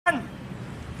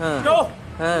2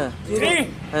 3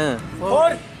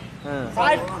 4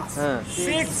 5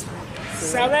 6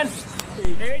 7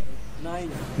 8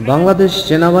 বাংলাদেশ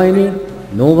সেনাবাহিনী,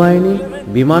 নৌবাহিনী,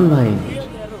 বিমান বাহিনী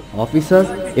অফিসার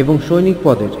এবং সৈনিক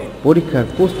পদের পরীক্ষার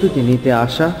প্রস্তুতি নিতে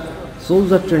আসা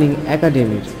সোলজার ট্রেনিং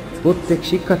একাডেমির প্রত্যেক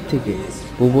শিক্ষার্থীকে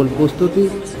প্রবল প্রস্তুতি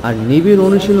আর নিবিড়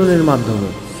অনুশীলনের মাধ্যমে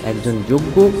একজন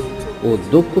যোগ্য ও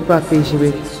দক্ষ প্রার্থী হিসেবে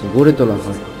গড়ে তোলা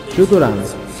হয়। সুতরাং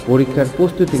পরীক্ষার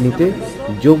প্রস্তুতি নিতে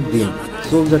যোগ দিন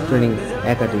সোলজার ট্রেনিং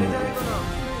একাডেমিতে।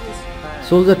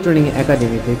 সোলজার ট্রেনিং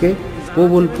একাডেমি থেকে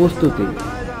প্রবল প্রস্তুতি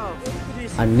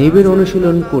আর নিবিড়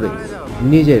অনুশীলন করে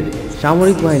নিজের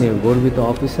সামরিক বাহিনীর গর্বিত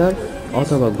অফিসার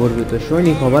অথবা গর্বিত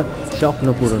সৈনিক হবার স্বপ্ন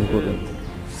পূরণ করুন।